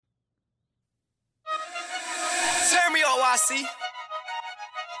posse.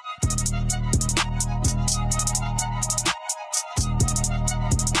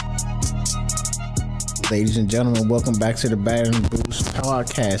 Ladies and gentlemen, welcome back to the Bad and Bruce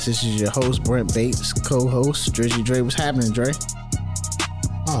podcast. This is your host, Brent Bates, co-host, Drizzy Dre. What's happening, Dre?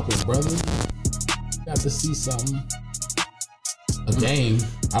 Poppin', brother. Got to see something. A game.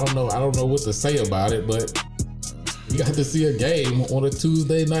 I don't know what to say about it, but you got to see a game on a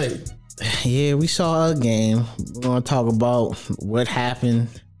Tuesday night. Yeah, we saw a game. We're going to talk about what happened,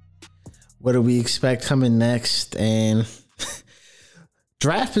 what do we expect coming next, and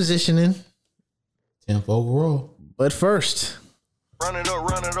draft positioning. 10th overall. But first, Run it up,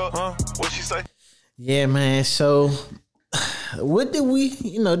 huh? What she say? yeah, man. So, what did we,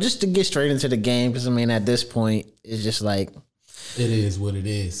 just to get straight into the game, because at this point, it's just like, it is what it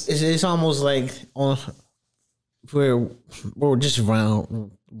is. It's almost like we're just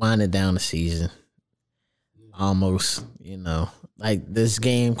winding down the season. Almost, like this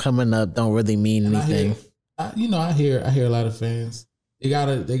game coming up don't really mean anything. I hear a lot of fans. They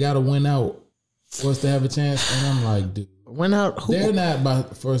gotta win out for us to have a chance, and I'm like, dude, win out. They're not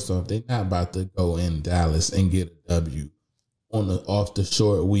about. First off, they're not about to go in Dallas and get a W off the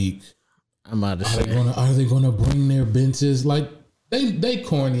short week. I'm about to say, are they gonna bring their benches? Like they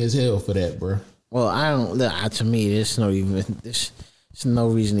corny as hell for that, bro. Well, I don't. To me, there's no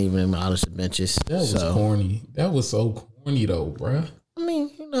reason to even acknowledge the benches. That was corny. That was so corny though, bro.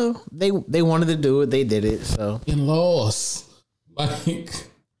 They wanted to do it. They did it. So and lost. Like,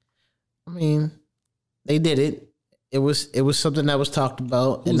 they did it. It was something that was talked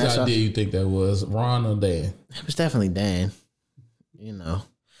about. Whose idea you think that was? Ron or Dan? It was definitely Dan.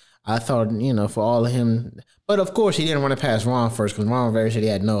 I thought, for all of him. But of course, he didn't want to pass Ron first because Ron Rivera said he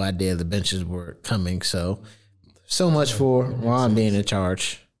had no idea the benches were coming. So much for Ron being in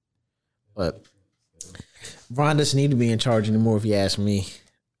charge. But Ron doesn't need to be in charge anymore, if you ask me.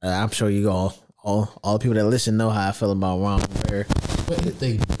 I'm sure you all the people that listen know how I feel about Ron Rivera. What did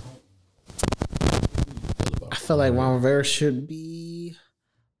they do? I feel like Ron Rivera should be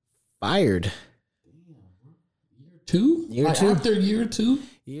fired. Year two? After year two?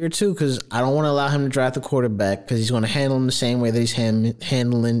 Year two, because I don't want to allow him to draft a quarterback because he's going to handle him the same way that he's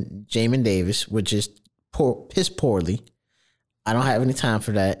handling Jamin Davis, which is piss poorly. I don't have any time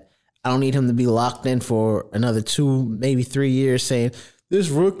for that. I don't need him to be locked in for another 2, maybe 3 years saying, this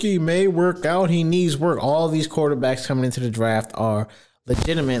rookie may work out, he needs work. All these quarterbacks coming into the draft are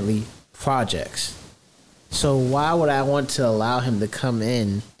legitimately projects. So why would I want to allow him to come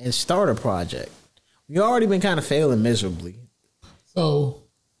in and start a project? We've already been kind of failing miserably. So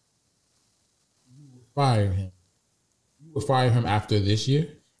you would fire him. You would fire him after this year?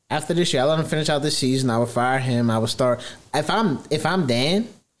 After this year, I let him finish out this season. I would fire him. I would start. If I'm Dan,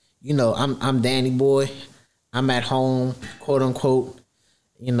 I'm Danny boy. I'm at home, quote unquote.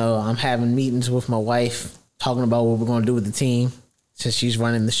 I'm having meetings with my wife, talking about what we're going to do with the team since she's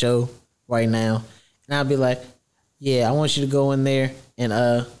running the show right now. And I'll be like, yeah, I want you to go in there and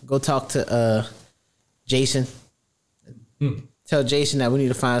go talk to Jason. Tell Jason that we need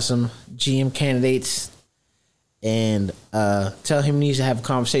to find some GM candidates and tell him he needs to have a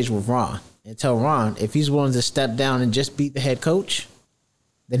conversation with Ron. And tell Ron if he's willing to step down and just beat the head coach,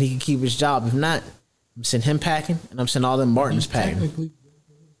 then he can keep his job. If not, I'm sending him packing and I'm sending all them Martins packing. Technically,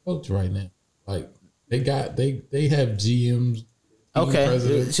 coach right now. Like they have GMs.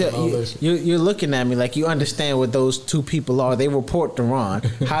 Okay, so you're looking at me like you understand what those two people are. They report to Ron.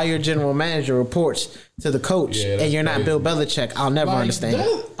 How your general manager reports to the coach, and you're not Bill Belichick. I'll never understand.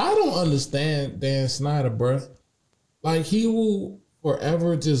 I don't understand Dan Snyder, bro. Like, he will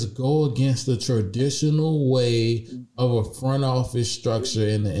forever just go against the traditional way of a front office structure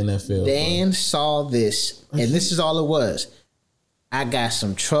in the NFL. Dan saw this, and this is all it was. I got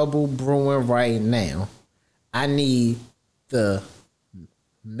some trouble brewing right now. I need the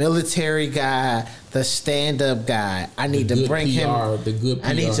military guy, the stand-up guy. I need to bring him.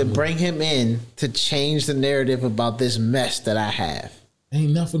 I need to bring him in to change the narrative about this mess that I have.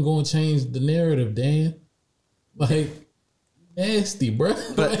 Ain't nothing going to change the narrative, Dan. Like, nasty, bro.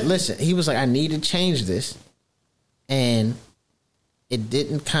 But listen, he was like, I need to change this, and it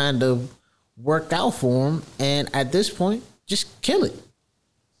didn't kind of work out for him. And at this point, just kill it.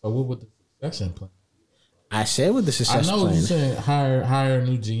 So what would the succession plan? I said with the succession plan. I know you're saying hire a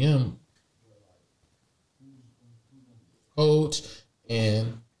new GM, coach, and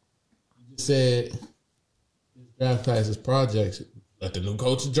you just said draft class is projects. Let the new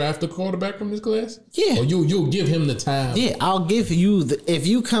coach draft the quarterback from this class? Yeah. Or you'll give him the time. Yeah, I'll give you if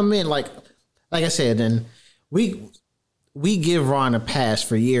you come in like I said, then we give Ron a pass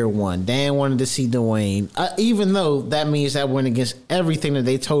for year one. Dan wanted to see Dwayne, even though that means that went against everything that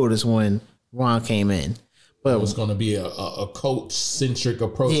they told us when Ron came in. But it was going to be a coach centric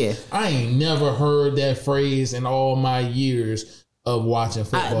approach. Yeah. I ain't never heard that phrase in all my years of watching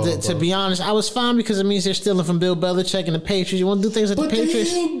football. To be honest, I was fine because it means they're stealing from Bill Belichick and the Patriots. You want to do things like the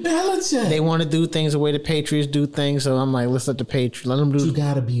Patriots? They ain't Belichick. They want to do things the way the Patriots do things. So I'm like, let's let the Patriots let them do. You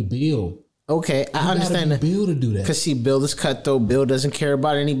got to be Bill. Okay, I understand that. Bill to do that. Because see, Bill is cutthroat. Bill doesn't care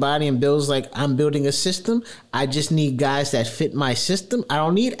about anybody, and Bill's like, I'm building a system. I just need guys that fit my system. I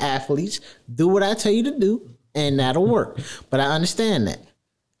don't need athletes. Do what I tell you to do, and that'll work. But I understand that,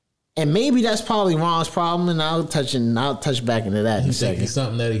 and maybe that's probably Ron's problem. And I'll touch back into that in a second. He's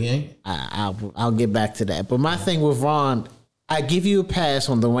something that he ain't. I'll get back to that. But my thing with Ron, I give you a pass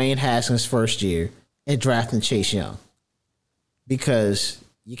on Dwayne Haskins' first year and drafting Chase Young because.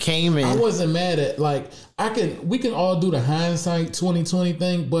 You came in. I wasn't mad at we can all do the hindsight 2020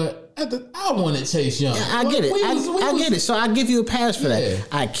 thing, but I wanted Chase Young. Yeah, I get it. I get it. So I give you a pass for that.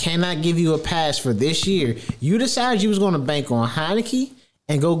 I cannot give you a pass for this year. You decided you was going to bank on Heineke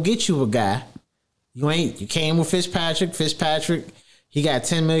and go get you a guy. You came with Fitzpatrick. Fitzpatrick, he got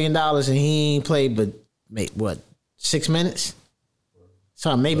 $10 million and he ain't played but 6 minutes?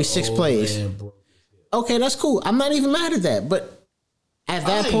 So maybe 6 plays. Okay, that's cool. I'm not even mad at that, but at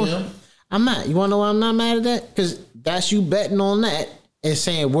that point, I'm not. You want to know why I'm not mad at that? Because that's you betting on that and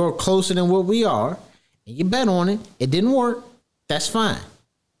saying we're closer than what we are. And you bet on it. It didn't work. That's fine.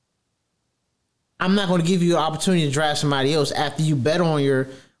 I'm not going to give you an opportunity to draft somebody else after you bet on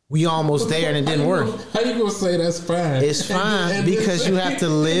we almost there and it didn't work. How you going to say that's fine? It's fine because you have to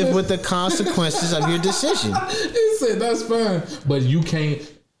live with the consequences of your decision. He said that's fine. But you can't.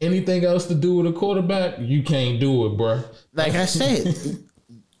 Anything else to do with a quarterback, you can't do it, bro. Like I said,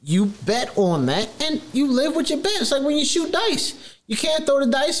 you bet on that and you live with your bet. It's like when you shoot dice. You can't throw the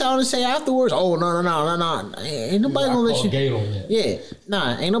dice out and say afterwards, oh, no. Ain't nobody gonna let you. Gate on that. Yeah.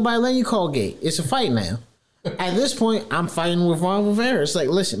 Nah, ain't nobody letting you call gate. It's a fight now. At this point, I'm fighting with Ron Rivera. It's like,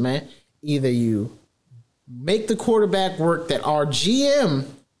 listen, man, either you make the quarterback work that our GM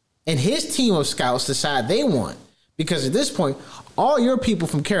and his team of scouts decide they want. Because at this point, all your people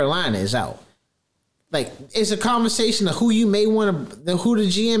from Carolina is out. Like, it's a conversation of who the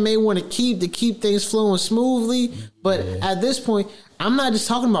GM may want to keep things flowing smoothly. But at this point, I'm not just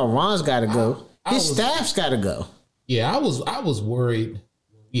talking about Ron's got to go. His staff's got to go. Yeah, I was worried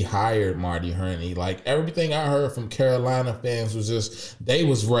he hired Marty Hurney. Like, everything I heard from Carolina fans was just they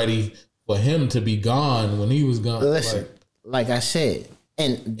was ready for him to be gone when he was gone. Listen, like I said,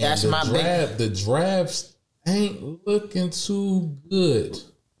 and that's my big. The drafts ain't looking too good.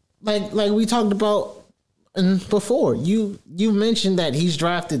 Like we talked about before. You mentioned that he's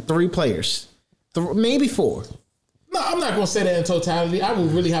drafted 3 players, maybe 4. No, I'm not going to say that in totality. I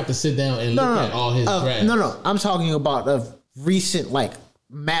would really have to sit down and look at all his drafts. No. I'm talking about of recent,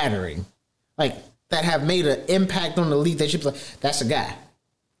 mattering, that have made an impact on the league. That you play. That's a guy.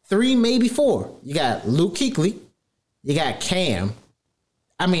 3, maybe 4. You got Luke Kuechly. You got Cam.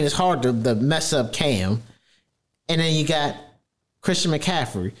 I mean, it's hard to mess up Cam. And then you got Christian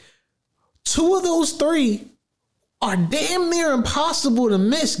McCaffrey. 2 of those 3 are damn near impossible to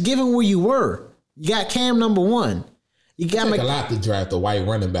miss given where you were. You got Cam number 1. You got a lot to draft a white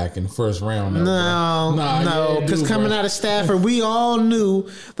running back in the first round. No, because coming out of Stafford, we all knew.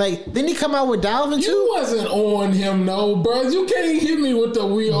 Didn't he come out with Dalvin too? You wasn't on him, no, bro. You can't hit me with the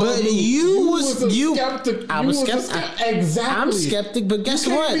we all but knew. You was skeptic. I was skeptic. Exactly. I'm skeptic, but guess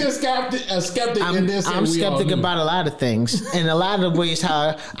what? Be a skeptic in this. I'm skeptic about a lot of things, and a lot of ways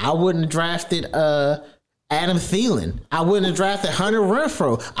how I wouldn't have drafted Adam Thielen. I wouldn't have drafted Hunter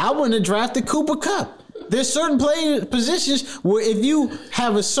Renfrow. I wouldn't have drafted Cooper Kupp. There's certain playing positions where if you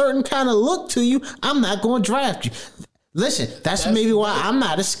have a certain kind of look to you, I'm not going to draft you. Listen, that's maybe why I'm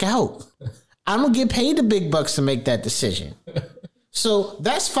not a scout. I don't get paid the big bucks to make that decision. So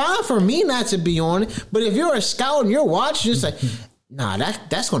that's fine for me not to be on it. But if you're a scout and you're watching, it's like, nah,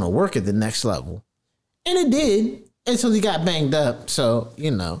 that's going to work at the next level. And it did until he got banged up. So,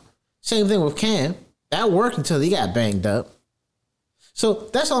 same thing with Cam. That worked until he got banged up. So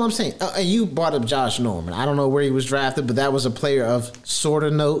that's all I'm saying. And you brought up Josh Norman. I don't know where he was drafted, but that was a player of sort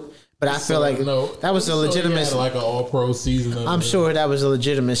of note. But I feel like that was a legitimate. He had an all-pro season. I'm sure that was a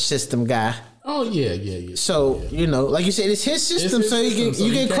legitimate system guy. Oh yeah. So like you said, it's his system, so you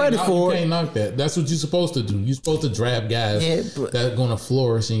get credit for it. You can't knock that. That's what you're supposed to do. You're supposed to draft guys that are going to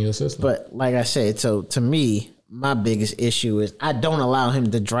flourish in your system. But like I said, so to me, my biggest issue is I don't allow him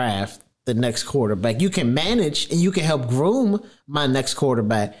to draft the next quarterback. You can manage and you can help groom my next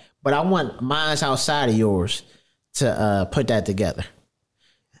quarterback, but I want mine outside of yours. to put that together.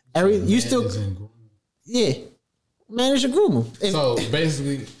 Manager groom him. So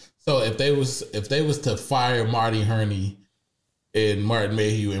basically, if they was to fire Marty Herney and Martin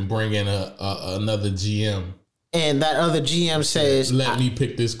Mayhew and bring in another GM, and that other GM says, "Let me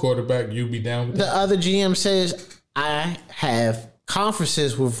pick this quarterback," you be down with that? The other GM says, "I have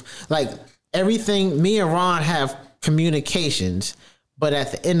conferences with everything. Me and Ron have communications, but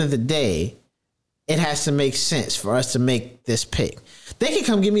at the end of the day, it has to make sense for us to make this pick." They can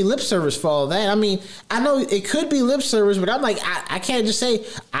come give me lip service for all that. I mean, I know it could be lip service, but I'm like, I can't just say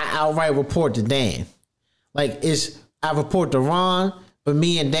I outright report to Dan. Like, I report to Ron, but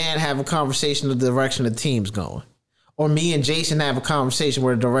me and Dan have a conversation of the direction the team's going. Or me and Jason have a conversation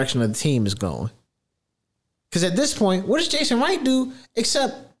where the direction of the team is going. Because at this point, what does Jason Wright do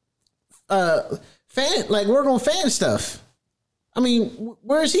except work on fan stuff? I mean,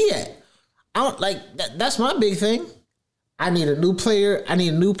 where is he at? That's my big thing. I need a new player. I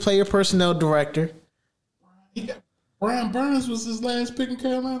need a new player personnel director. Brian Burns was his last pick in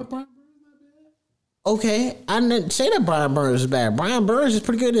Carolina. Brian Burns not bad. Okay, I didn't say that Brian Burns is bad. Brian Burns is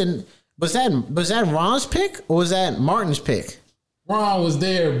pretty good. And was that Ron's pick or was that Martin's pick? Ron was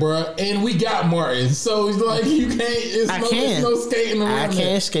there, bro, and we got Martin. So it's like you can't. There's no skating around. I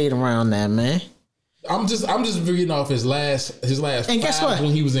can't skate around that, man. I'm just reading off his last. And guess what?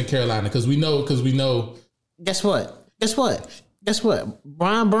 When he was in Carolina, because we know. Guess what?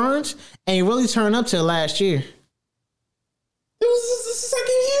 Brian Burns ain't really turned up till last year. It was his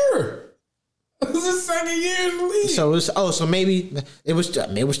second year. It was his second year in the league. So maybe it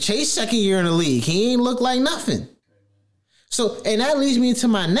was Chase's second year in the league. He ain't look like nothing. So, and that leads me to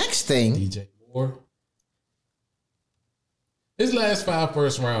my next thing. DJ Moore. His last 5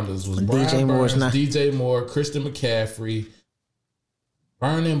 first rounders was Brian Burns, DJ Moore, Christian McCaffrey,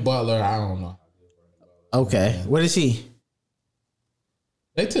 Vernon Butler. I don't know. Okay, what is he?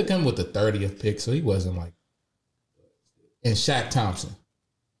 They took him with the 30th pick, so he wasn't like. And Shaq Thompson.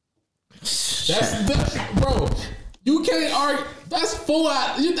 Bro. You can't argue. That's 4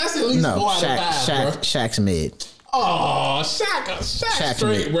 out. That's at least 4 out of 5. Bro. Shaq's mid. Oh, Shaq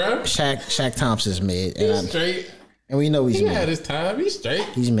straight, mid. bro. Shaq Thompson's mid. He's straight. And we know he's mid. He had his time. He's straight.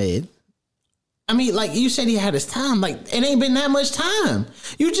 He's mid. I mean, like you said, he had his time. Like, it ain't been that much time.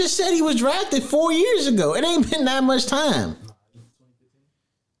 You just said he was drafted 4 years ago. It ain't been that much time.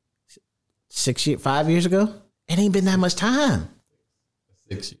 5 years ago? It ain't been that much time.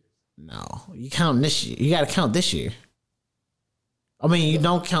 6 years. No, you count this year. You got to count this year. I mean, you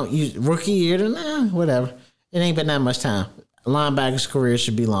don't count rookie year. Whatever. It ain't been that much time. A linebacker's career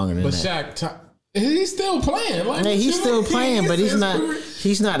should be longer than that. Shaq, he's still playing. Like, he's still playing, but he's not.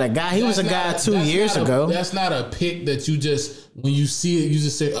 He's not a guy. He was a guy 2 years ago. That's not a pick that you just when you see it, you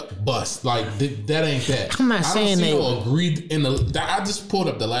just say bust. Like that ain't that. I'm not saying they agreed in the. I just pulled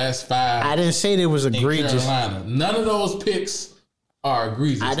up the last 5. I didn't say they was egregious. Carolina. None of those picks are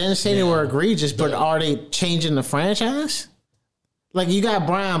egregious. I didn't say they were egregious, but are they changing the franchise? Like, you got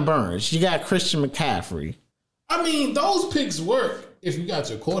Brian Burns, you got Christian McCaffrey. I mean, those picks work if you got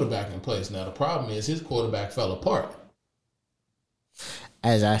your quarterback in place. Now the problem is his quarterback fell apart.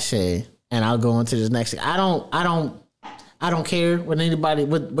 As I said, and I'll go into this next thing. I don't care what anybody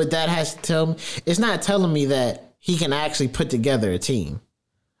what that has to tell me. It's not telling me that he can actually put together a team.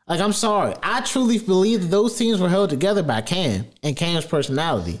 Like, I'm sorry. I truly believe that those teams were held together by Cam and Cam's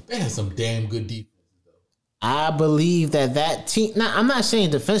personality. They had some damn good defense. I believe that team. Now, I'm not saying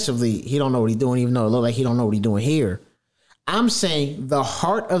defensively he don't know what he's doing, even though it looked like he don't know what he's doing here. I'm saying the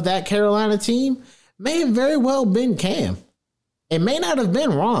heart of that Carolina team may have very well been Cam. It may not have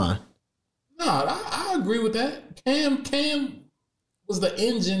been Ron. No, I agree with that. Cam was the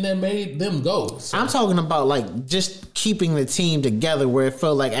engine that made them go. So. I'm talking about, like, just keeping the team together where it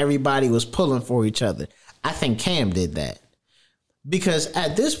felt like everybody was pulling for each other. I think Cam did that. Because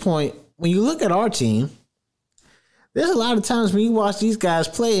at this point, when you look at our team, there's a lot of times when you watch these guys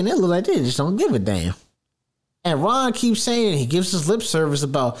play and it look like they just don't give a damn. And Ron keeps saying, he gives us lip service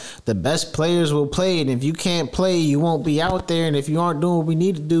about the best players will play. And if you can't play, you won't be out there. And if you aren't doing what we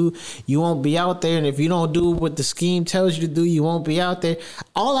need to do, you won't be out there. And if you don't do what the scheme tells you to do, you won't be out there.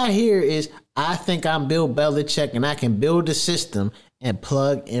 All I hear is, I think I'm Bill Belichick and I can build a system and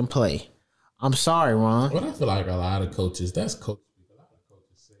plug and play. I'm sorry, Ron. But I feel like a lot of coaches, that's coach.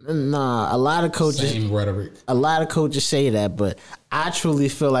 Nah, a lot of coaches. Same rhetoric. A lot of coaches say that, but I truly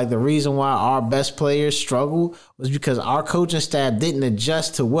feel like the reason why our best players struggle was because our coaching staff didn't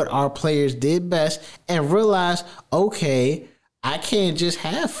adjust to what our players did best and realize, okay, I can't just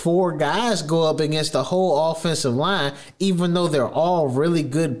have 4 guys go up against the whole offensive line, even though they're all really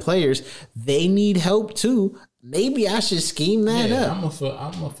good players. They need help too. maybe I should scheme that up.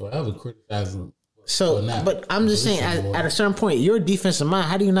 I'm a forever criticize him. So, but I'm just saying, at a certain point, you're a defensive mind.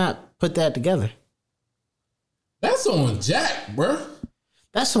 How do you not put that together? That's on Jack, bro.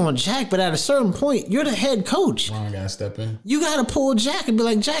 That's on Jack, but at a certain point, you're the head coach. Ron gotta step in. You gotta pull Jack and be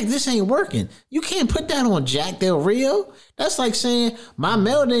like, Jack, this ain't working. You can't put that on Jack Del Rio. That's like saying my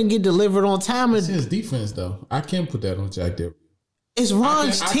mail didn't get delivered on time. It's his defense, though. I can't put that on Jack Del Rio. It's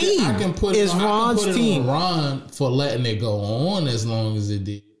Ron's team. I can put it's Ron's team. On Ron for letting it go on as long as it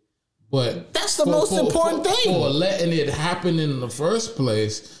did. But that's the most important thing. For letting it happen in the first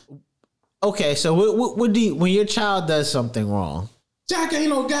place. Okay, so what do you, when your child does something wrong? Jack ain't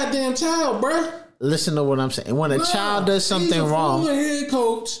no goddamn child, bruh. Listen to what I'm saying. When a child does something wrong, he's a former head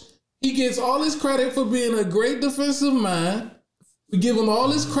coach. He gets all his credit for being a great defensive mind. We give him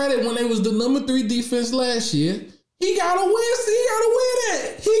all his credit when they was the number 3 defense last year. He gotta win. He gotta win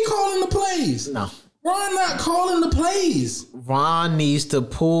that. He calling the plays. No. Ron not calling the plays. Ron needs to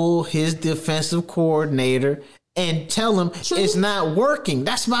pull his defensive coordinator and tell him it's not working.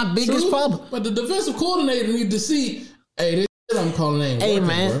 That's my biggest problem. But the defensive coordinator need to see, hey, this shit I'm calling ain't working,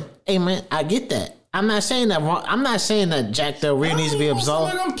 bro. Hey, man, I get that. I'm not saying that Ron, I'm not saying that Jack Del Rio needs to be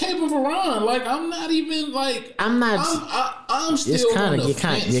absolved. Like I'm caping for Ron. Like I'm not even like I'm still it's kinda, on the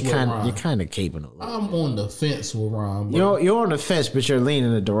fence. You're kind of caping a little. I'm on the fence with Ron, bro. You're on the fence, but you're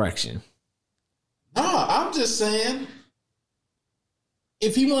leaning a direction. Nah, I'm just saying,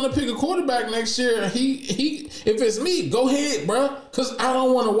 if he want to pick a quarterback next year, he if it's me, go ahead, bro. Because I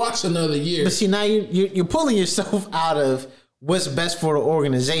don't want to watch another year. But see, now you're pulling yourself out of what's best for the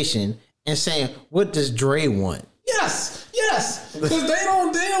organization and saying, what does Dre want? Yes, because they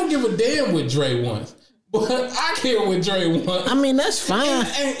don't give a damn what Dre wants, but I care what Dre wants. I mean, that's fine.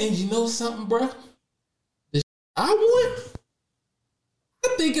 And you know something, bro? The I want,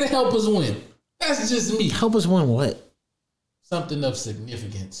 I think it'll help us win. That's just me. Help us win what? Something of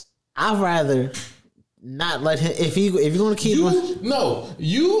significance. I'd rather not let him. If you're gonna keep you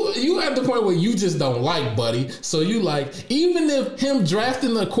at the point where you just don't like Buddy. So you like, even if him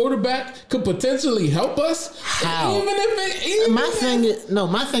drafting a quarterback could potentially help us. How? My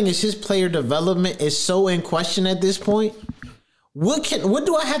thing is his player development is so in question at this point. What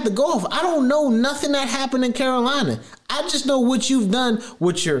do I have to go off? I don't know nothing that happened in Carolina. I just know what you've done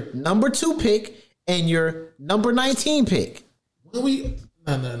with your number 2 pick and your number 19 pick. No. When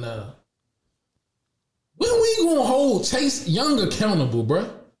we gonna hold Chase Young accountable, bruh?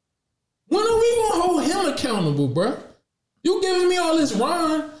 When are we gonna hold him accountable, bruh? You giving me all this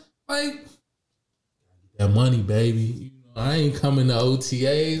Ron, like that money, baby. You know, I ain't coming to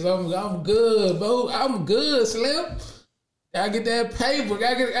OTAs. I'm good, bro. I'm good, Slim. Gotta get that paper.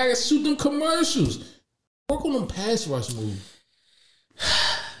 Gotta shoot them commercials. Work on them pass rush moves.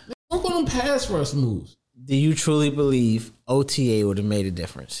 Work on them pass rush moves. Do you truly believe OTA would have made a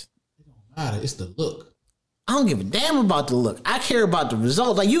difference? It don't matter. It's the look. I don't give a damn about the look. I care about the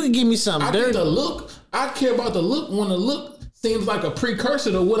result. Like, you can give me something dirty. The look. I care about the look when the look seems like a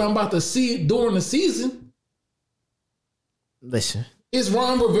precursor to what I'm about to see during the season. Listen. It's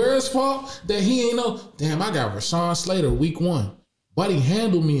Ron Rivera's fault that he ain't know. Damn, I got Rashawn Slater week 1. Buddy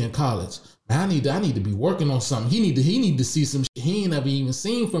handled me in college. Man, I need to be working on something. He need to see some shit he ain't never even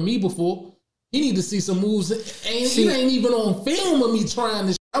seen from me before. He need to see some moves. He ain't even on film of me trying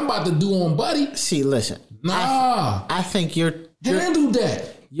this shit I'm about to do on Buddy. See, listen. Nah. I think you're handle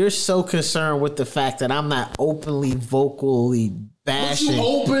that. You're so concerned with the fact that I'm not openly, vocally bashing. But you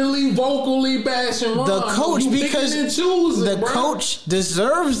openly, vocally bashing Ron. The coach, because the coach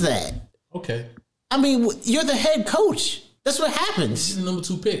deserves that. Okay. I mean, you're the head coach. That's what happens. He's the number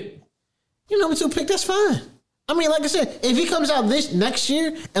 2 pick. You're number 2 pick. That's fine. I mean, like I said, if he comes out this next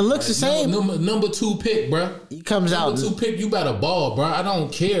year and looks the same, number 2 pick, bro. He comes out number 2 pick. You better ball, bro. I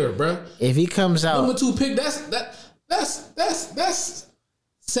don't care, bro. If he comes out number 2 pick, that's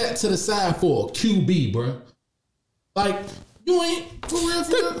set to the side for a QB, bro. Like, you ain't for real.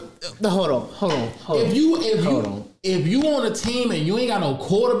 Hold on. If you on a team and you ain't got no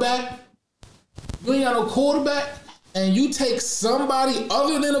quarterback, and you take somebody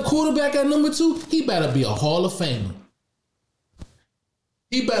other than a quarterback at number 2, he better be a Hall of Famer.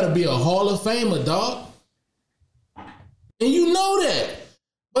 He better be a Hall of Famer, dog. And you know that.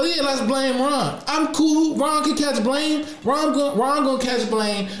 But yeah, let's blame Ron. I'm cool. Ron can catch blame. Ron gonna catch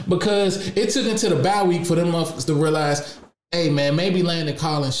blame because it took into the bye week for them motherfuckers to realize, hey man, maybe Landon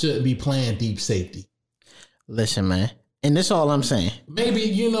Collins shouldn't be playing deep safety. Listen, man, and this is all I'm saying. Maybe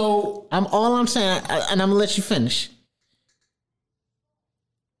I'm saying, and I'm gonna let you finish.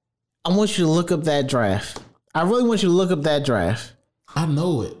 I want you to look up that draft. I really want you to look up that draft. I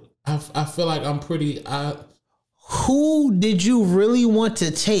know it. I feel like I'm pretty. who did you really want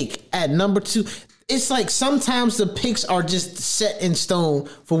to take at number 2? It's like sometimes the picks are just set in stone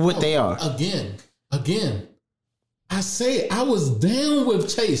for what they are. Again, I say I was down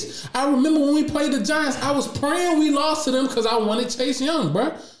with Chase. I remember when we played the Giants, I was praying we lost to them because I wanted Chase Young,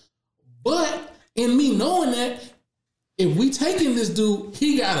 bro. But in me knowing that, if we taking this dude,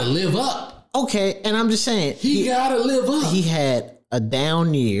 he gotta live up. Okay, and I'm just saying he gotta live up. He had a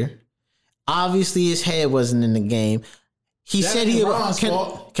down year. Obviously, his head wasn't in the game. He said he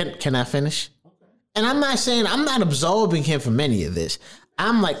can I finish? And I'm not saying I'm not absolving him from any of this.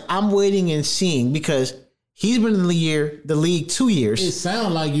 I'm waiting and seeing because he's been in the league 2 years. It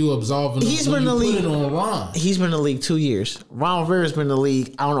sounds like you absolving him. He's been in the league. Put it on Ron. He's been in the league 2 years. Ron Rivera's been in the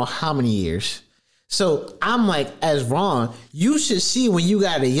league I don't know how many years. So I'm like, as Ron, you should see when you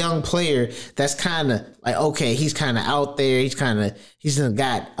got a young player that's kind of like, okay, he's kind of out there. He's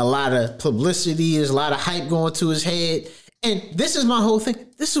got a lot of publicity. There's a lot of hype going to his head. And this is my whole thing.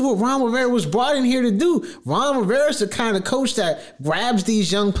 This is what Ron Rivera was brought in here to do. Ron Rivera's the kind of coach that grabs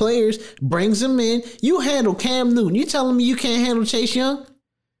these young players, brings them in. You handle Cam Newton. You telling me you can't handle Chase Young?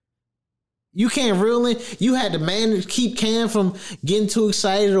 You can't reel in. You had to manage, keep Cam from getting too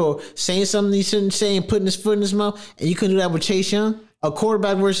excited or saying something he shouldn't say and putting his foot in his mouth. And you couldn't do that with Chase Young, a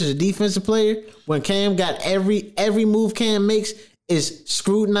quarterback versus a defensive player. When Cam got every move Cam makes is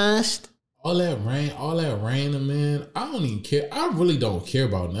scrutinized. All that rain, man. I don't even care. I really don't care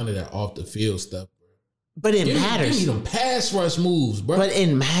about none of that off the field stuff. But it matters. Give me them pass rush moves, bro. But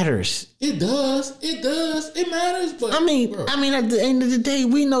it matters. It does. It matters. But I mean, at the end of the day,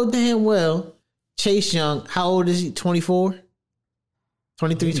 we know damn well Chase Young, how old is he? 24?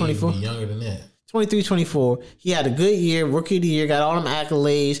 23, 24? Younger than that. 23, 24. He had a good year, rookie of the year, got all them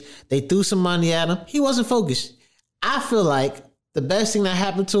accolades. They threw some money at him. He wasn't focused. I feel like the best thing that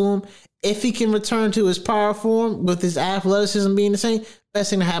happened to him, if he can return to his power form with his athleticism being the same,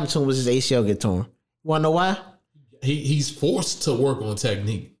 best thing that happened to him was his ACL get torn. Want to know why? He's forced to work on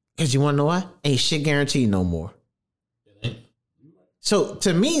technique. Because you want to know why? Ain't shit guaranteed no more. So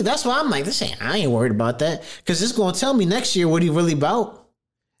to me, that's why I'm like, I ain't worried about that. Because it's going to tell me next year what he really about.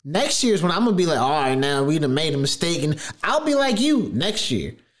 Next year is when I'm going to be like, all right, now we done made a mistake. And I'll be like you next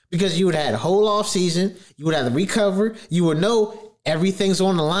year. Because you would have had a whole off season. You would have to recover. You would know everything's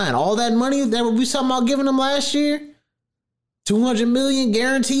on the line. All that money that we was talking about giving them last year, $200 million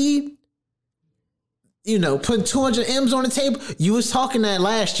guaranteed. You know, putting 200 M's on the table. You was talking that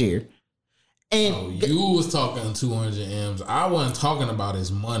last year. And you was talking 200 M's. I wasn't talking about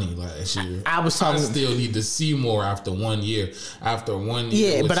his money last year. I was talking. I still need to see more after 1 year. After 1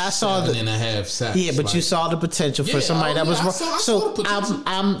 year, yeah, but I saw 7.5 sacks. Yeah, but you saw the potential for somebody that was wrong. So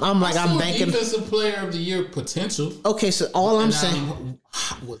I'm thinking defensive player of the year potential. Okay, so all I'm saying,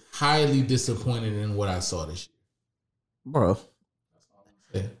 I was highly disappointed in what I saw this year, bro.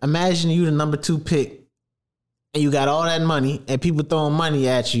 Imagine you the number 2 pick. And you got all that money and people throwing money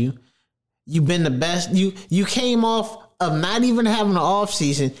at you. You've been the best. You came off of not even having an off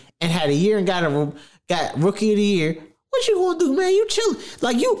season and had a year and got rookie of the year. What you gonna do, man? You chill.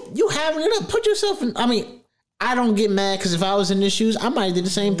 Like you having it up. Put yourself in. I mean, I don't get mad because if I was in his shoes, I might have did the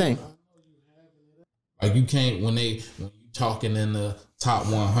same thing. Like you can't when you talking in the top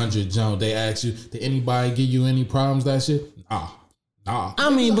 100, Joe. They ask you, did anybody give you any problems that shit? Nah. I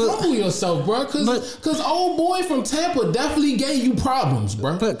mean, but humble yourself, bro. Because old boy from Tampa definitely gave you problems,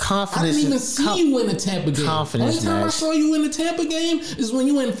 bro. But confidence. I didn't even see you in the Tampa game. Confidence. Only time I saw you in the Tampa game is when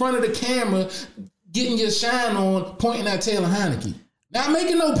you in front of the camera, getting your shine on, pointing at Taylor Heineke, not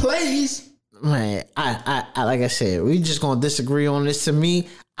making no plays. Man, I like I said, we just gonna disagree on this. To me,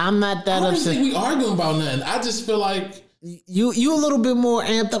 I'm not that upset. I don't think we arguing about nothing. I just feel like. You a little bit more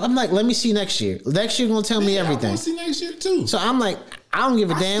amped up. I'm like, let me see next year. Next year gonna tell me everything. I want to see next year too. So I'm like, I don't give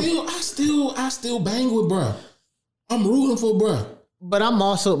a damn. I still bang with bruh. I'm rooting for bruh. But I'm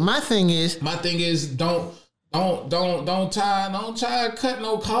also my thing is don't try to cut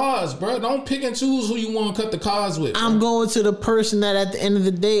no cards, bro. Don't pick and choose who you want to cut the cards with. I'm going to the person that at the end of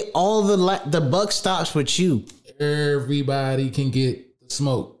the day, all the buck stops with you. Everybody can get the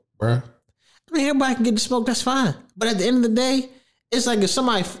smoke, bro. I mean, everybody can get the smoke. That's fine. But at the end of the day, it's like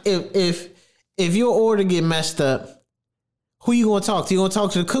if your order get messed up, who you gonna talk to? You gonna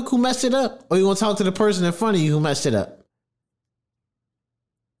talk to the cook who messed it up, or you gonna talk to the person in front of you who messed it up?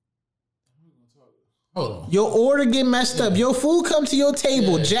 Hold on. Your order get messed up. Your food come to your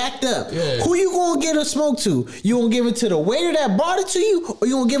table jacked up. Yeah. Who you gonna get a smoke to? You gonna give it to the waiter that brought it to you, or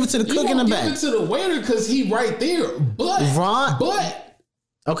you gonna give it to the cook in the back? Give it to the waiter because he right there. But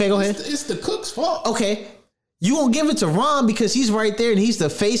okay, go ahead. It's the cook's fault. Okay, You gonna give it to Ron because he's right there and he's the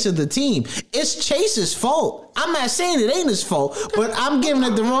face of the team. It's Chase's fault. I'm not saying it ain't his fault, but I'm giving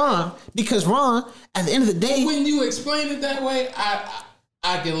it to Ron because Ron, at the end of the day, when you explain it that way,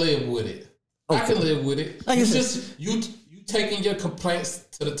 I can live with it. Okay. I can live with it. Like it's just you taking your complaints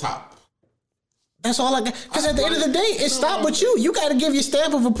to the top. That's all I got. Because at the end of the day, it stopped with you. You got to give your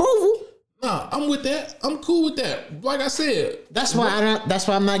stamp of approval. Nah, I'm with that. I'm cool with that. Like I said, that's why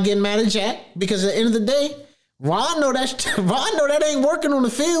I'm not getting mad at Jack. Because at the end of the day, Ron know that ain't working on the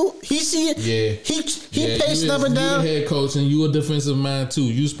field. He see it. Yeah. He paced up and down. You the head coach and you a defensive mind too.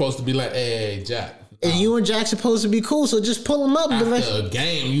 You supposed to be like, hey, Jack. And you and Jack supposed to be cool. So just pull him up. After a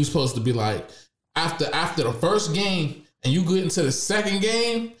game, you supposed to be like, after the first game, and you get into the second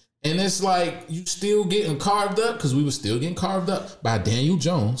game, and it's like you still getting carved up because we were still getting carved up by Daniel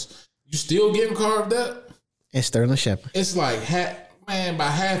Jones. You still getting carved up. And Sterling Shepard. It's like, man, by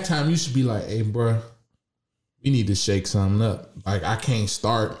halftime, you should be like, hey, bro, we need to shake something up. Like, I can't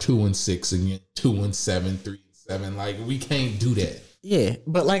start 2-6 again, 2-7, 3-7. Like, we can't do that. Yeah,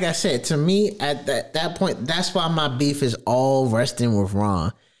 but like I said, to me, at that point, that's why my beef is all resting with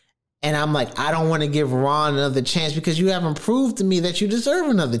Ron. And I'm like, I don't want to give Ron another chance because you haven't proved to me that you deserve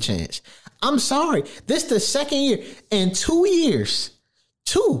another chance. I'm sorry. This is the second year. In 2 years,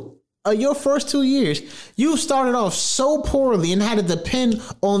 your first 2 years, you started off so poorly and had to depend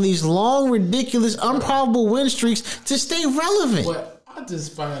on these long, ridiculous, improbable win streaks to stay relevant. But I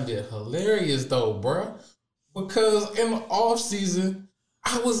just find it hilarious, though, bro. Because in the offseason,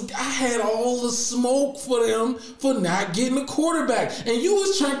 I had all the smoke for them for not getting a quarterback. And you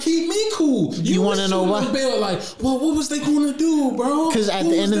was trying to keep me cool. You want to know what? Like, well, what was they going to do, bro? Because at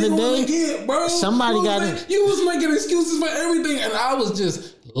the end of the day, somebody got it. You was making excuses for everything, and I was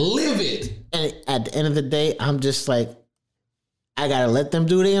just livid. And at the end of the day, I'm just like, I got to let them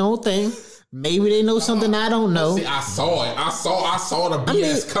do their own thing. Maybe they know something I don't know. See, I saw it. I saw the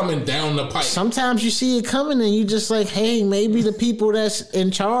BS coming down the pipe. Sometimes you see it coming and you just like, hey, maybe the people that's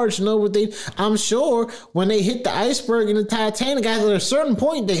in charge know what they... I'm sure when they hit the iceberg in the Titanic, at a certain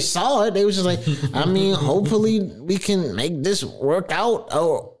point, they saw it. They was just like, I mean, hopefully we can make this work out.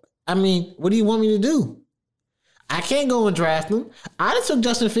 Or, I mean, what do you want me to do? I can't go and draft them. I done took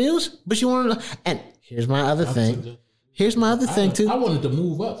Justin Fields, but you want to know... And here's my other thing. Here's my other thing, too. I wanted to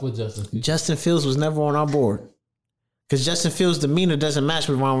move up with Justin Fields. Justin Fields was never on our board. Because Justin Fields' demeanor doesn't match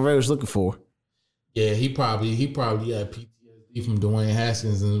what Ron Rivera was looking for. Yeah, he probably had PTSD from Dwayne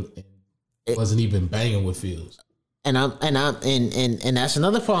Haskins and wasn't even banging with Fields. And that's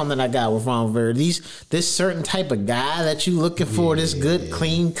another problem that I got with Ron Rivera. This certain type of guy that you looking for, this good,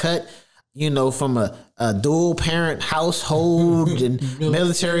 clean cut, you know, from a dual parent household and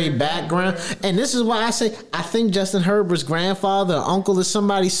military background. And this is why I say I think Justin Herbert's grandfather or uncle is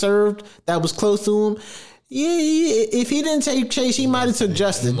somebody served that was close to him. Yeah, if he didn't take Chase, he might have took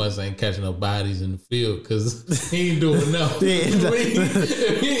Justin. He must ain't catching no bodies in the field because he ain't doing nothing.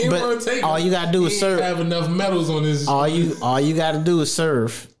 But all you gotta do is serve. He ain't have enough medals on his. All you gotta do is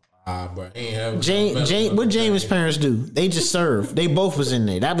serve. Bro, ain't have what Jameis' parents do? They just serve. They both was in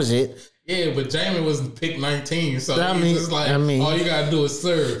there. That was it. Yeah, but Jamie was pick 19, so all you gotta do is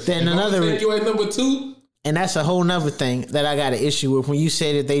serve. Then another you at number 2, and that's a whole nother thing that I got an issue with when you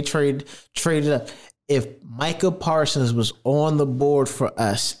say that they traded up. If Micah Parsons was on the board for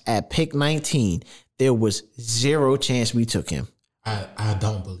us at pick 19, there was zero chance we took him. I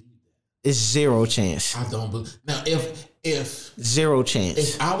don't believe that. It's zero chance. I don't believe. Now, if zero chance.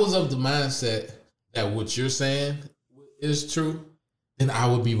 If I was of the mindset that what you're saying is true, then I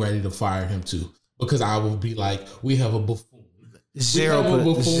would be ready to fire him too, because I would be like, we have a buffoon.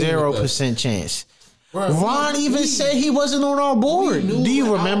 0% chance. Bro, Ron even said he wasn't on our board. Do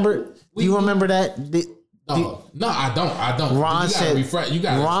you remember? Do you remember that? No, I don't. Ron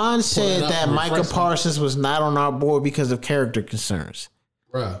said that Micah Parsons was not on our board because of character concerns.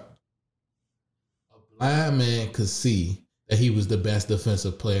 Bruh, a blind man could see that he was the best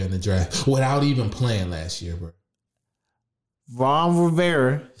defensive player in the draft without even playing last year, bro. Ron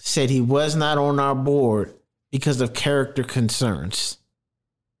Rivera said he was not on our board because of character concerns.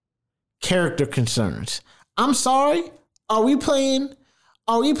 Character concerns. I'm sorry. Are we playing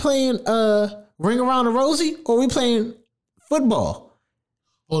Ring Around the Rosie, or are we playing football?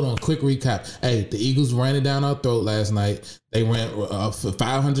 Hold on, quick recap. Hey, the Eagles ran it down our throat last night. They ran for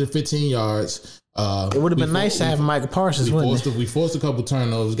 515 yards. It would have been nice to have Micah Parsons. We forced a couple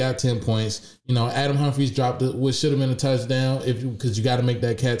turnovers, got 10 points. You know, Adam Humphries dropped what should have been a touchdown because you got to make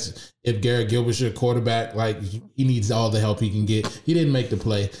that catch. If Garrett Gilbert's your quarterback, like he needs all the help he can get. He didn't make the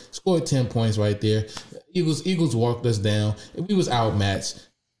play. Scored 10 points right there. Eagles walked us down. We was outmatched.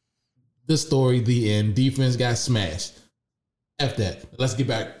 the story, the end. Defense got smashed. F that. Let's get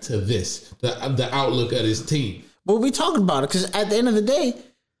back to this. The outlook of this team. But we talking about it because at the end of the day,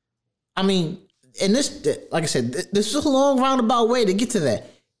 I mean, and this, like I said, this is a long roundabout way to get to that.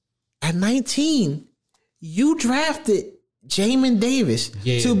 At 19, you drafted Jamin Davis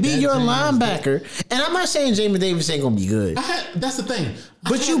to be your linebacker. And I'm not saying Jamin Davis ain't going to be good. That's the thing.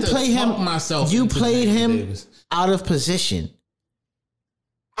 But you play him. You played him out of position.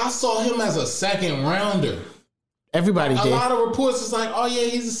 I saw him as a second rounder. Everybody did. A lot of reports is like, oh yeah,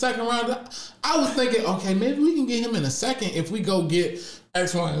 he's a second rounder. I was thinking, okay, maybe we can get him in a second if we go get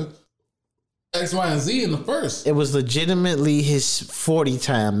X, Y, and Z in the first. It was legitimately his 40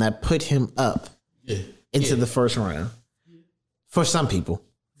 time that put him up into the first round. For some people.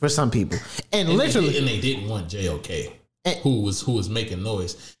 And literally. They didn't want JOK, who was making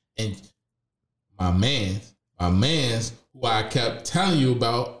noise. And my man's who I kept telling you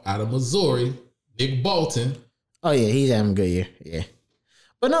about out of Missouri, Nick Bolton. Oh, yeah, he's having a good year. Yeah.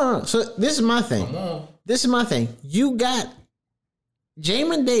 But no. So this is my thing. You got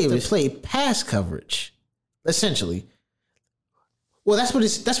Jamin Davis to play pass coverage, essentially. Well, that's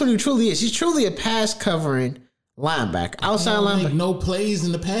what he truly is. He's truly a pass covering linebacker. Outside linebacker. Make no plays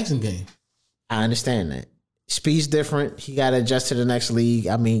in the passing game. I understand that. Speed's different. He got to adjust to the next league.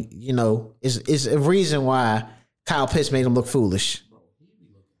 I mean, it's a reason why Kyle Pitts made him look foolish.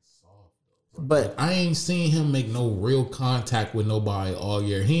 But I ain't seen him make no real contact with nobody all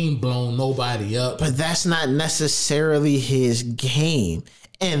year. He ain't blown nobody up. But that's not necessarily his game.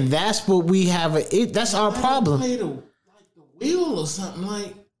 And that's what we have. That's our problem. Play the wheel or something.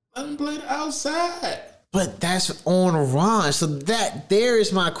 Like, let him play the outside. But that's on Ron. So there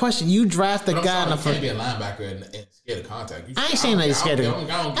is my question. You draft a guy in the first. He can't be a linebacker and scared of contact. I ain't saying that he's scared of.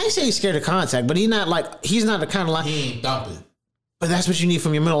 I ain't saying he's scared of contact, but he's not the kind of he ain't dumping. But that's what you need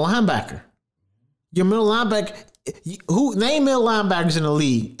from your middle linebacker. Your middle linebacker. Name middle linebackers in the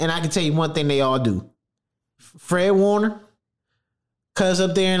league, and I can tell you one thing they all do. Fred Warner, cuz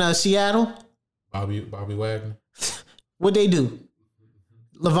up there in Seattle. Bobby Wagner. What they do?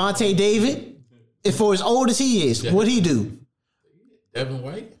 Levante David. If for as old as he is, what'd he do? Devin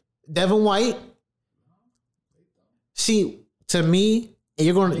White. See, to me,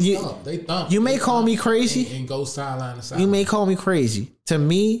 you're going to they thump. You may call me crazy and go sideline to sideline. You may call me crazy. To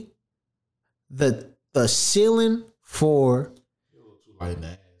me, the ceiling for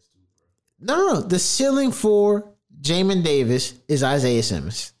no, the ceiling for Jamin Davis is Isaiah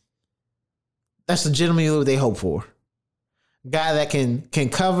Simmons. That's legitimately what they hope for. Guy that can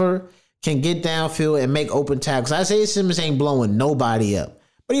cover, can get downfield and make open tackles. Isaiah Simmons ain't blowing nobody up,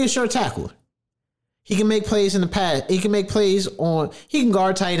 but he's a sure tackler. He can make plays in the pass. He can make plays he can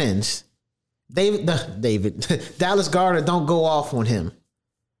guard tight ends. Dallas Goedert don't go off on him.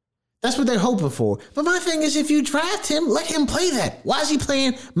 That's what they're hoping for. But my thing is, if you draft him, let him play that. Why is he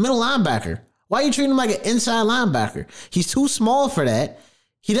playing middle linebacker? Why are you treating him like an inside linebacker? He's too small for that.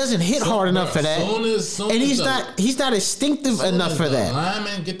 He doesn't hit hard enough for that. And he's not instinctive enough for that.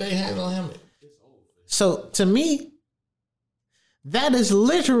 Linemen get their hands on him. So to me, that is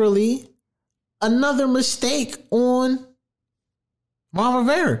literally another mistake on Ron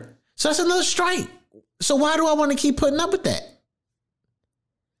Rivera. So that's another strike. So why do I want to keep putting up with that?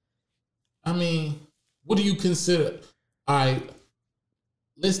 I mean, what do you consider? All right,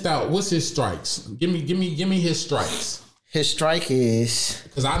 list out what's his strikes. Give me his strikes. His strike is,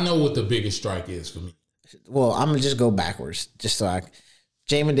 because I know what the biggest strike is for me. Well, I'm gonna just go backwards, just so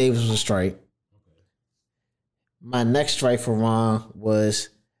Jamin Davis was a strike. My next strike for Ron was,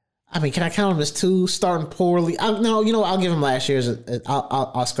 I mean, can I count him as two? Starting poorly. I'll give him last year's.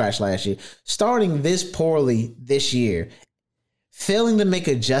 I'll scratch last year. Starting this poorly this year, failing to make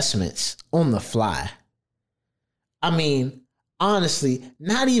adjustments on the fly. I mean, honestly,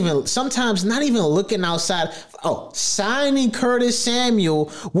 sometimes not even looking outside. Oh, signing Curtis Samuel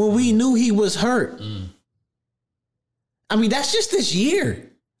when we knew he was hurt. I mean, that's just this year.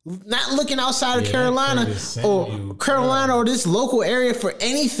 Not looking outside of Carolina or this local area for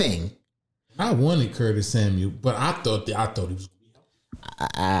anything. I wanted Curtis Samuel, but I thought he was.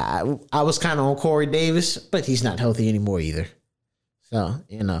 I was kind of on Corey Davis, but he's not healthy anymore either. So,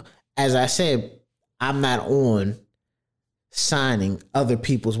 as I said, I'm not on signing other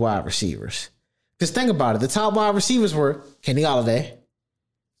people's wide receivers. Because think about it. The top wide receivers were Kenny Golladay,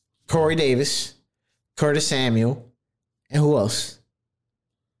 Corey Davis, Curtis Samuel, and who else?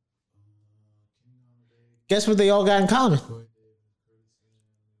 Guess what they all got in common?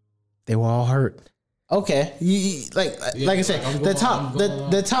 They were all hurt. Okay. Like I said,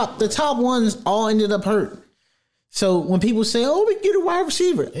 the top ones all ended up hurt. So when people say, "Oh, we get a wide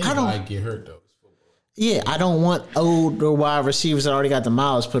receiver," I don't get hurt though. Yeah, I don't want older wide receivers that already got the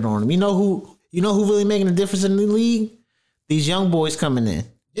miles put on them. You know who really making a difference in the league? These young boys coming in.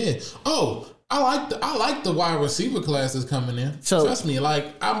 Yeah. Oh, I like the wide receiver class that's coming in. So trust me, like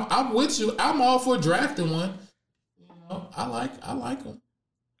I'm with you. I'm all for drafting one. You know, I like them.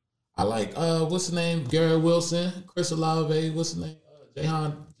 I like what's the name? Garrett Wilson, Chris Olave, what's the name?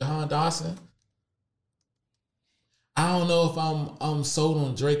 Jahan Dawson. I don't know if I'm sold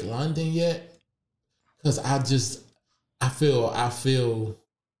on Drake London yet. Cause I feel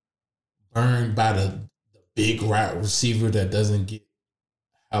burned by the big wide receiver that doesn't get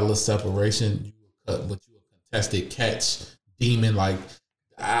hella separation. But you a contested catch demon. Like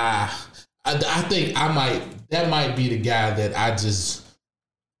I think that might be the guy that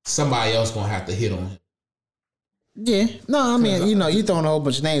somebody else gonna have to hit on him. Yeah, no, I mean, you throwing a whole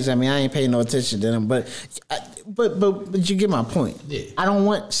bunch of names at me. I ain't paying no attention to them, but you get my point. Yeah. I don't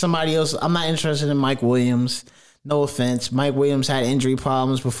want somebody else. I'm not interested in Mike Williams. No offense, Mike Williams had injury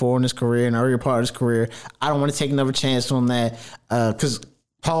problems before in his career, in the earlier part of his career. I don't want to take another chance on that because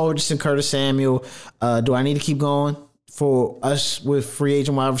Paul Richardson, Curtis Samuel. Do I need to keep going for us with free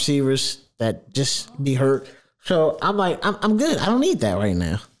agent wide receivers that just be hurt? So I'm like, I'm good. I don't need that right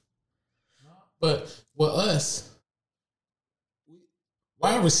now. But with us.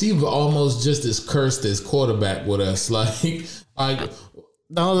 Wide receiver almost just as cursed as quarterback with us. Like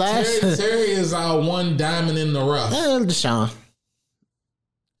no, Terry is our one diamond in the rough. Deshaun.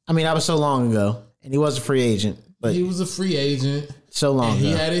 I mean, that was so long ago, and he was a free agent. But he was a free agent so long ago.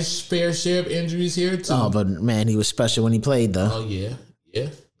 He had his fair share of injuries here too. Oh, but man, he was special when he played, though. Oh yeah. He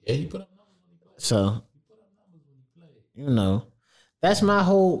put up numbers when he played. So that's my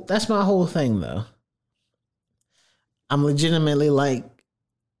whole thing, though. I'm legitimately like.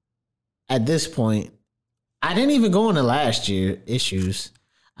 At this point, I didn't even go into last year issues.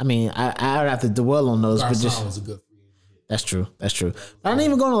 I mean, I would have to dwell on those, but just was a good free agent. That's true. I didn't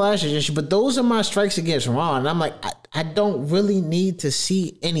even go into last year's issue, but those are my strikes against Ron. And I'm like, I don't really need to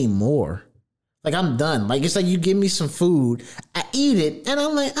see any more. Like, I'm done. Like, it's like you give me some food, I eat it, and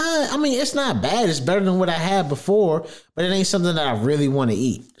I'm like, I mean, it's not bad. It's better than what I had before, but it ain't something that I really want to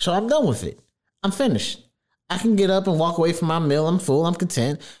eat. So I'm done with it. I'm finished. I can get up and walk away from my meal. I'm full. I'm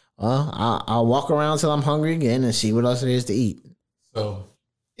content. Well, I'll walk around till I'm hungry again and see what else there is to eat. So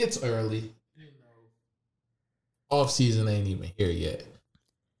it's early. Off season ain't even here yet.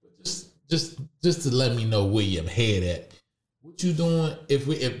 Just to let me know where your head at. What you doing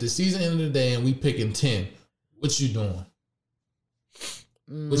if the season ended today and we picking 10? What you doing?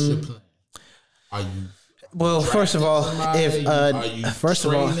 What's your plan? Are you? Well, first of all, that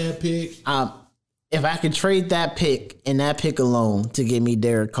pick? If I could trade that pick and that pick alone to get me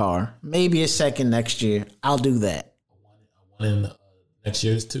Derek Carr, maybe a second next year, I'll do that. One in next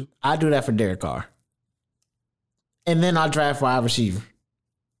year's too? I'll do that for Derek Carr. And then I'll draft wide receiver.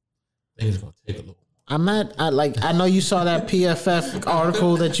 I think it's going to take a little. I know you saw that PFF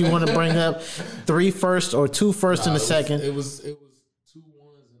article that you want to bring up. 3 firsts or 2 firsts in the second. It was 2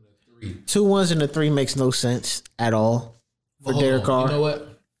 1s and a 3. 2 1s and a 3 makes no sense at all for Derek Carr. You know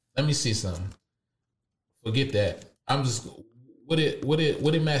what? Let me see something. Forget that. I'm just what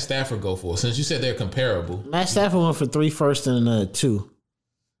did Matt Stafford go for? Since you said they're comparable. Matt Stafford went for 3 firsts and a 2.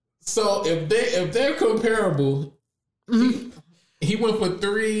 So if they're comparable, he went for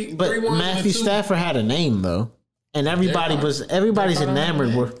 3. But 3 1s Matthew Stafford had a name though, and everybody's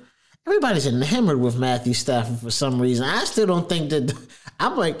enamored with Matthew Stafford for some reason. I still don't think that.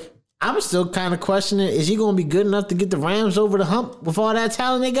 I'm still kind of questioning: is he going to be good enough to get the Rams over the hump with all that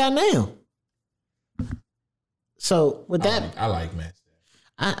talent they got now? So with that, I like Matt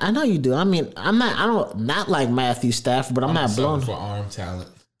Stafford. I know you do. I mean, I don't like Matthew Stafford, but I'm not blown for arm talent.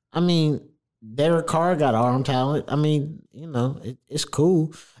 I mean, Derek Carr got arm talent. I mean, it's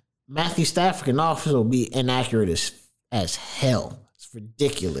cool. Matthew Stafford can also be inaccurate as hell. It's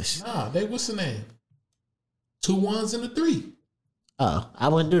ridiculous. Nah, what's the name? 2 1s and a 3. Oh, I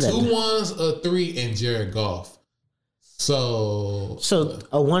wouldn't do that. 2 1s, a 3, and Jared Goff. So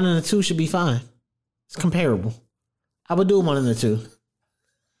a 1 and a 2 should be fine. It's comparable. I would do a 1 and a 2.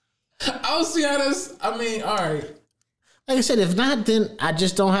 I'll see how this. I mean, all right. Like I said, if not, then I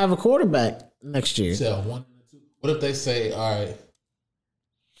just don't have a quarterback next year. So 1 and a 2. What if they say, all right,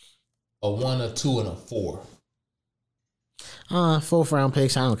 a 1, a 2, and a 4? 4th round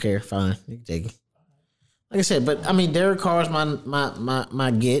picks. I don't care. Fine, you can take it. Like I said, but I mean, Derek Carr's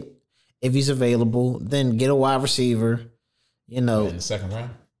my get if he's available. Then get a wide receiver. In the second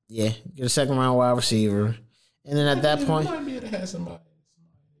round. Yeah, get a second round wide receiver, and then at that point, might be able to have somebody.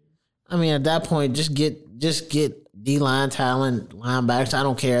 I mean, at that point, just get D-line talent, linebackers. I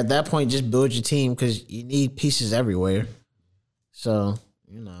don't care. At that point, just build your team because you need pieces everywhere. So,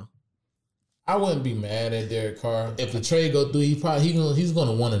 I wouldn't be mad at Derek Carr. If the trade go through, he's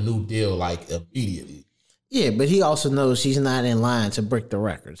gonna want a new deal like immediately. Yeah, but he also knows he's not in line to break the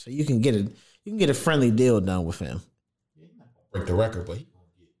record. So you can get a friendly deal done with him. Yeah, he's not gonna break the record, but he's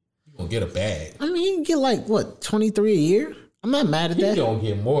gonna get a bag. I mean, he can get like what, 23 a year? I'm not mad at that. He's gonna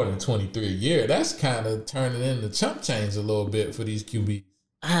get more than 23 a year. That's kind of turning into chump change a little bit for these QBs.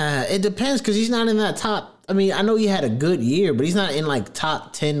 It depends because he's not in that top. I mean, I know he had a good year, but he's not in like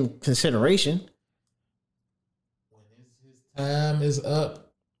top 10 consideration. When his time is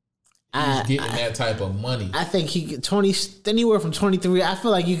up, he's getting that type of money. I think he get 20 anywhere from 23. I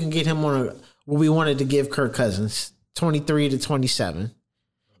feel like you can get him on what we wanted to give Kirk Cousins, 23 to 27,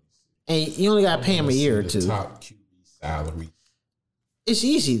 and you only got to pay him a year or two. Top QB salary. It's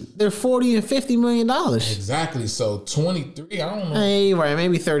easy. They're $40 and $50 million. Exactly. So 23. I don't know. Hey, you're right.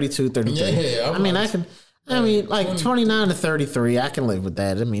 Maybe 32, 33. Yeah. I mean, like 29 to 33. I can live with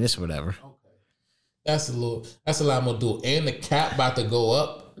that. I mean, it's whatever. Okay. That's a lot more do. And the cap about to go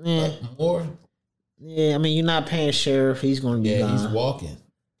up more. Yeah, I mean, you're not paying Sheriff. He's going to be gone. He's walking.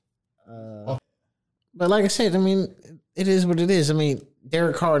 But like I said, I mean, it is what it is. I mean,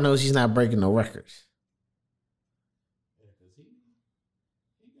 Derek Carr knows he's not breaking no records.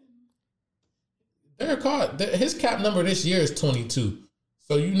 Derek Carr, his cap number this year is 22.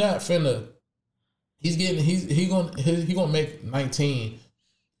 So you're not finna. He's gonna make 19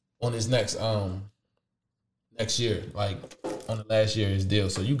 on his next year, like on the last year of his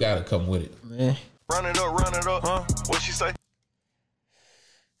deal. So you gotta come with it. Yeah. Run it up, huh? What she say?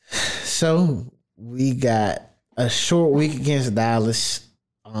 So we got a short week against Dallas.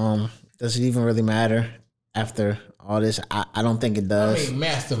 Does it even really matter after all this? I don't think it does. I mean,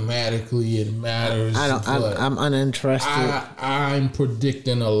 mathematically it matters. I'm uninterested. I'm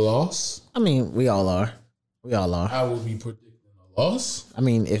predicting a loss. I mean, we all are. I will be predicting a loss. I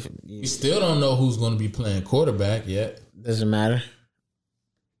mean, if we still don't know who's going to be playing quarterback yet. Doesn't matter.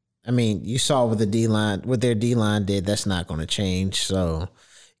 I mean, you saw what their D-line did. That's not going to change. So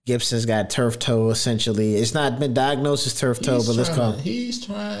Gibson's got turf toe, essentially. It's not been diagnosed as turf toe, but let's call it. He's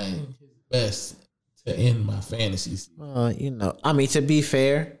trying his best to end my fantasies. I mean, to be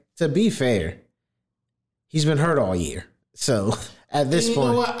fair, he's been hurt all year. So at this point,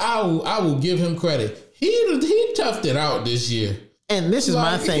 you know what? I will give him credit. He toughed it out this year. And this is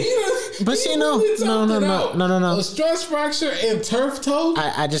my thing. But see, no. A stress fracture and turf toe.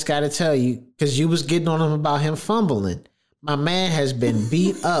 I just got to tell you, because you was getting on him about him fumbling. My man has been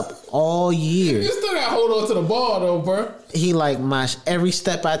beat up all year. You still got to hold on to the ball, though, bro. He like, every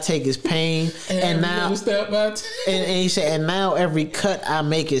step I take is pain. And now, and he said, and now every cut I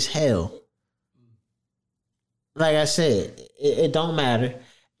make is hell. Like I said, it don't matter.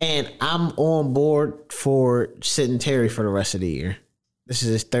 And I'm on board for sitting Terry for the rest of the year. This is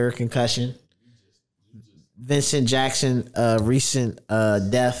his third concussion. Vincent Jackson, recent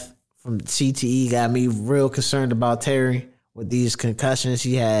death from CTE got me real concerned about Terry with these concussions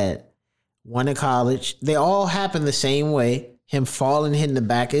he had. One in college. They all happened the same way. Him falling, hitting the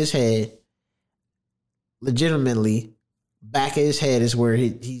back of his head. Legitimately, back of his head is where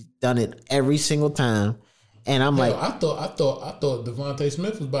he's done it every single time. And I'm like, I thought Devontae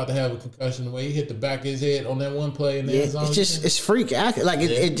Smith was about to have a concussion the way he hit the back of his head on that one play in the end zone. It's freak.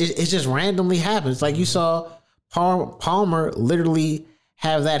 It just randomly happens. Like you saw Palmer literally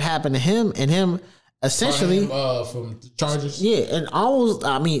have that happen to him, and him essentially from the Chargers. Yeah, and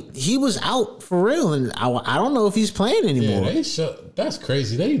he was out for real, and I don't know if he's playing anymore. Yeah, that's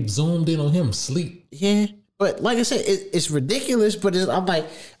crazy. They zoomed in on him asleep. Yeah, but like I said, it's ridiculous. But I'm like,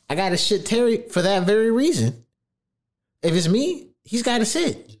 I got to shit Terry for that very reason. If it's me, he's got to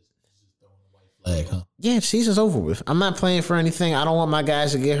sit. Flag, huh? Yeah, season's over with. I'm not playing for anything. I don't want my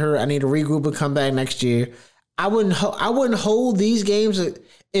guys to get hurt. I need to regroup and come back next year. I wouldn't hold these games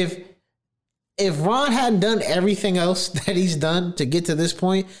if Ron hadn't done everything else that he's done to get to this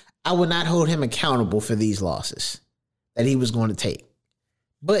point. I would not hold him accountable for these losses that he was going to take.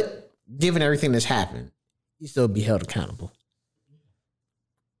 But given everything that's happened, he still be held accountable.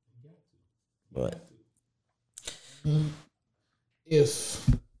 But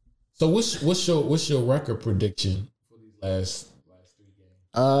what's your record prediction for these last 3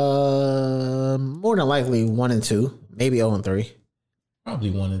 games? More than likely 1-2, maybe 0-3.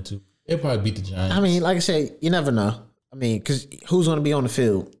 Probably 1-2. They'll probably beat the Giants. I mean, like I said, you never know. I mean, because who's going to be on the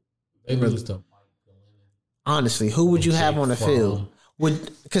field? They lose to Mike Glennon. Honestly, who would you have on the field?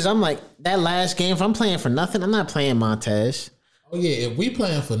 Because I'm like, that last game, if I'm playing for nothing, I'm not playing Montez. Oh, yeah. If we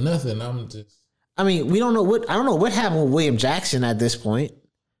playing for nothing, I mean, I don't know what happened with William Jackson at this point.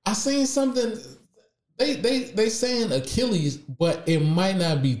 I seen something. They saying Achilles, but it might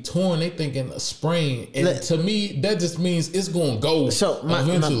not be torn. They thinking a sprain, and to me, that just means it's gonna go. So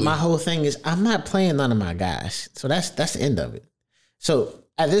my whole thing is, I'm not playing none of my guys. So that's the end of it. So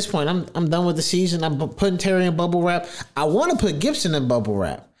at this point, I'm done with the season. I'm putting Terry in bubble wrap. I want to put Gibson in bubble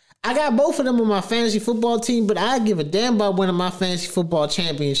wrap. I got both of them on my fantasy football team, but I give a damn about winning my fantasy football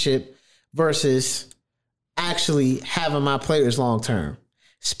championship versus actually having my players long term.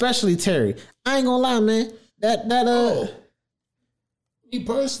 Especially Terry. I ain't gonna lie, man. Me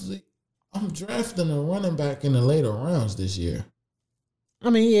personally, I'm drafting a running back in the later rounds this year.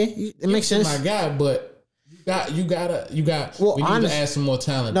 I mean, yeah, it makes sense. My guy, but you got. Well, we need to add some more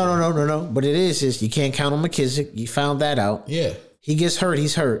talent. No. But it is you can't count on McKissick. You found that out. Yeah, he gets hurt.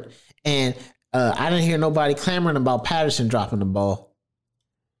 He's hurt, and I didn't hear nobody clamoring about Patterson dropping the ball.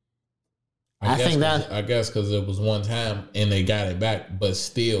 I guess because it was one time and they got it back, but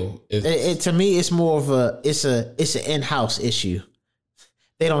still, to me, it's more of an in-house issue.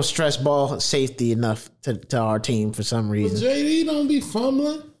 They don't stress ball safety enough to our team for some reason. But JD don't be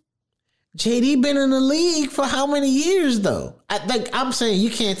fumbling. JD been in the league for how many years though? I'm saying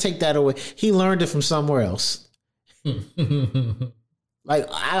you can't take that away. He learned it from somewhere else. Like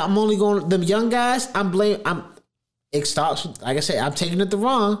I'm only going them young guys. It stops. Like I said, I'm taking it the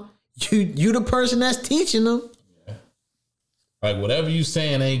wrong. You the person that's teaching them. Yeah. Like whatever you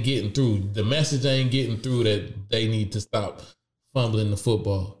saying ain't getting through. The message ain't getting through that they need to stop fumbling the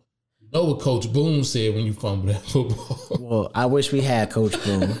football. You know what Coach Boone said when you fumble that football. Well, I wish we had Coach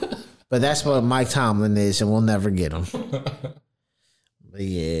Boone. But that's what Mike Tomlin is, and we'll never get him. But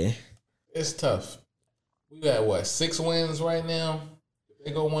yeah. It's tough. We got 6 wins right now? If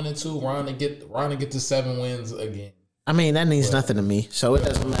they go 1-2, Ron to get to 7 wins again. I mean, that means nothing to me, so it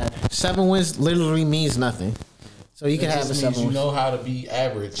doesn't matter. 7 wins literally means nothing. So you can have the 7 wins. You know how to be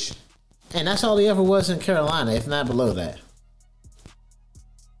average. And that's all he ever was in Carolina, if not below that.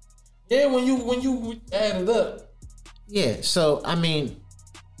 Yeah, when you add it up. Yeah, so, I mean,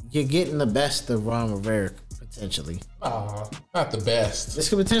 you're getting the best of Ron Rivera, potentially. Not the best. This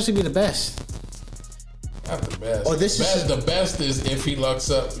could potentially be the best. Not the best. Or The best is if he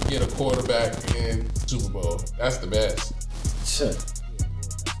lucks up to get a quarterback in Super Bowl. That's the best. Sure.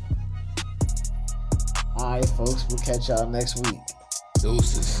 All right, folks. We'll catch y'all next week.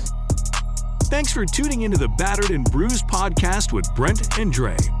 Deuces. Thanks for tuning into the Battered and Bruised podcast with Brent and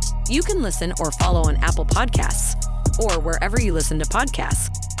Dre. You can listen or follow on Apple Podcasts or wherever you listen to podcasts.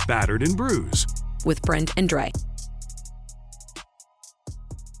 Battered and Bruised with Brent and Dre.